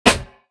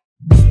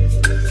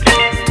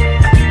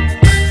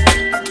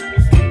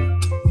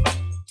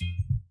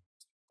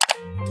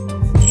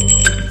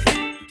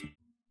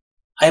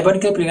අයිබන්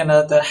කියලා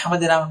පිළිගන්නත්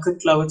හැමදේම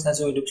Crick love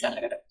සනසුම් YouTube channel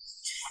එකට.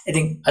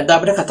 ඉතින් අද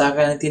අපිට කතා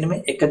කරන්න තියෙන මේ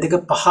 1 2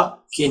 5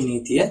 කියන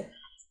නීතිය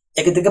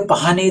 1 2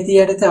 5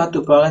 නීතියට තවත්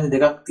උපාගම්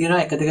දෙකක්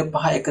තියෙනවා 1 2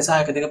 5 1 සහ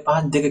 1 2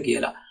 5 2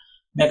 කියලා.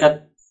 මේකත්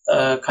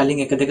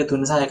කලින් 1 2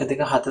 3 සහ 1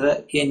 2 4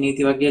 කියන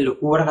නීති වගේ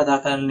ලොකුවට කතා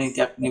කරන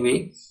නීතියක් නෙවෙයි.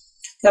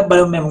 දැන්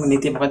බලමු මේ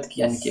නීතිය මොකක්ද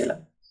කියන්නේ කියලා.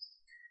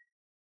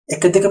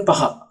 1 2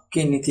 5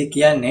 කියන නීතිය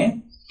කියන්නේ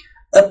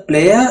a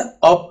player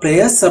or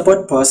player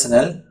support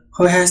personnel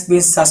who has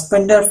been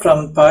suspended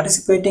from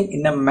participating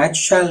in a match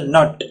shall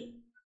not,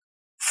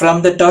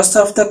 from the toss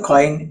of the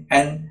coin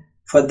and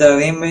for the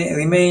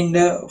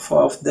remainder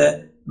of the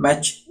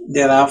match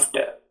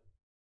thereafter.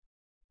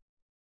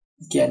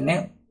 කියන්නේ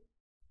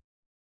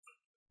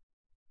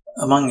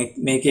මම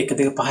මේක 1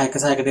 2 5 1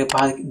 සහ 1 2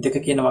 5 දෙක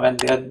කියන වගන්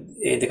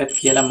දෙකත්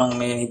කියලා මම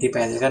මේ නීතිය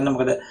පැහැදිලි කරන්න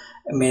මොකද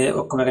මේ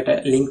ඔක්කොම එකට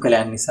ලින්ක්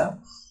වෙලා යන නිසා.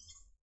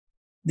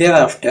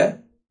 Thereafter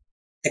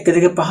 1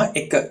 2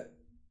 5 1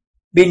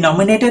 be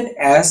nominated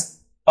as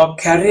or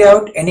carry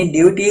out any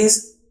duties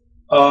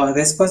or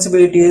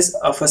responsibilities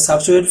of a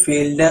substitute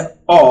fielder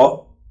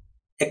or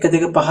 1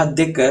 2 5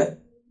 2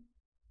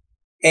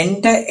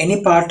 enter any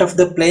part of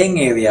the playing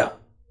area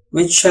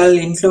which shall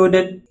include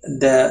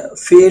the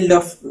field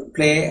of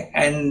play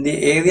and the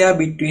area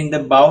between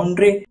the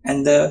boundary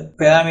and the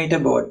perimeter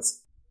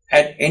boards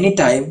at any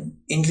time,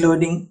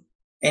 including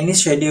any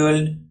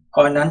scheduled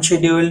or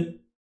non-scheduled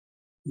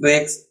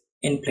breaks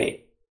in play.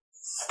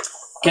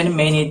 කියන්නේ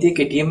මේ නීතිය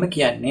කෙටියෙන්ම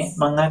කියන්නේ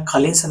මම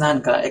කලින් සඳහන්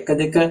කළා 1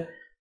 2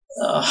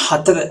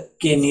 4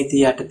 කියන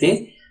නීතිය යටතේ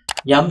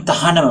යම්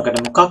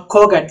තහනමකට මොකක්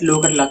හෝ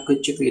ගැටලුවකට ලක්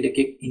වෙච්ච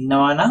ක්‍රීඩකෙක්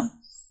ඉන්නවා නම්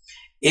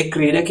ඒ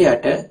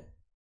ක්‍රීඩකයාට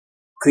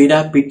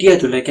ක්‍රීඩා පිටිය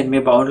තුල කියන්නේ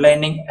මේ බවුන්ඩ්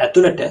ලයිනින්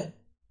ඇතුළට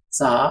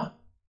සහ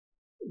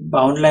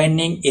බවුන්ඩ්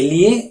ලයිනින්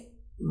එළියේ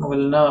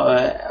මොකද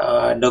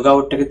ඩොග්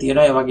අවුට් එක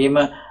තියෙනවා ඒ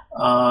වගේම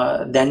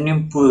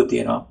දැන්වීම් පුරු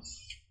තියෙනවා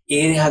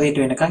ඒ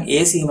හරියට වෙනකන්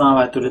ඒ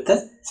සීමාව ඇතුළත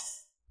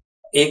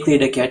ඒ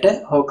ක්‍රීඩකයාට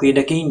හෝ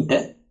ක්‍රීඩකයින්ට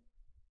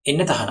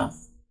එන්න තහනම්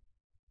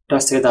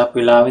ටොස් එක දාපු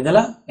වෙලාවෙ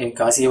ඉඳලා ඒ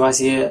කාසිය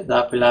වාසිය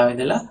දාපු වෙලාවෙ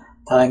ඉඳලා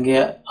තරගය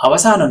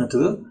අවසන්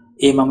වනතුරු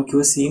ඒ මම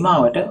කිව්ව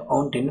සීමාවට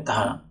ඔවුන්ට එන්න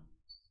තහනම්.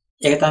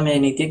 ඒක තමයි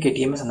මේ නීතිය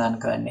කෙටියෙන්ම සඳහන්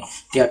කරන්නේ.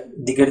 ටිකක්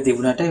දිගට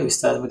තිබුණාට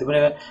විස්තරාත්මක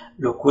තිබුණේ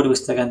ලොකුවට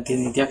විස්තර ගන්න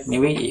තියෙන නීතියක්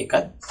නෙවෙයි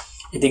ඒකත්.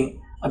 ඉතින්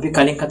අපි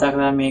කලින් කතා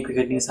කරා මේ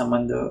ක්‍රිකට් නීති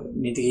සම්බන්ධ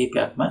නීති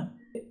කිහිපයක්ම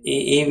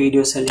ඒ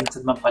වීඩියෝස් වලින්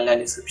මම පල්ලා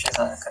ඩිස්ක්‍රිප්ෂන්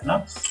සඳහන් කරනවා.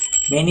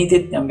 මේ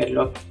නීතියත් යම්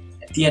ගැටලුවක්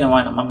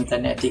තියෙනවා නම් මම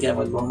හිතන්නේ ඇති කියලා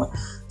මොකද බොහොම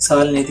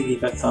සරල නීති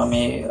කිහිපයක් තමයි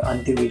මේ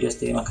අන්තිම වීඩියෝස්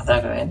දෙකේ මම කතා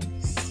කරන්නේ.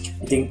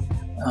 ඉතින්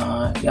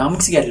යම්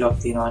කිසි ගැටලුවක්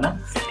තියෙනවා නම්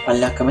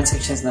පල්ලා කමෙන්ට්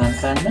සෙක්ෂන් සඳහන්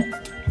කරන්න.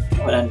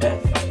 ඔයාලන්ට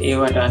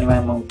ඒවට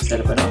අනිවාර්යයෙන්ම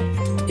උත්තර කරනවා.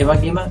 ඒ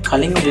වගේම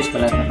කලින් වීඩියෝස්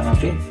බලන්න නම්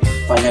අපේ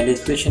පල්ලා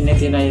ඩිස්ක්‍රිප්ෂන් එකේ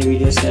තියෙන මේ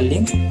වීඩියෝස් වල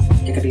ලින්ක්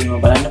එකට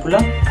ගිහින් බලන්න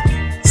පුළුවන්.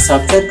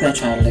 සබ්ස්ක්‍රයිබ් කරන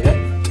channel එක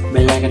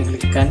bell icon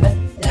click කරන්න.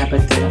 එහා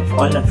පැත්තේ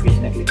all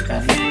notification එක click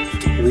කරන්න.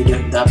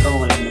 වීඩියෝ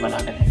දාපුවම ඔයාලන්ට බලන්න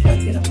හැකියාව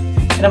තියෙනවා.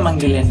 එහෙනම්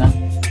මම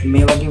ගිහින්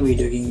මේ වගේ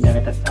වීඩියෝ ගින්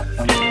යකට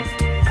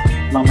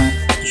මම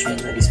ඉෂෙන්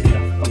වැඩි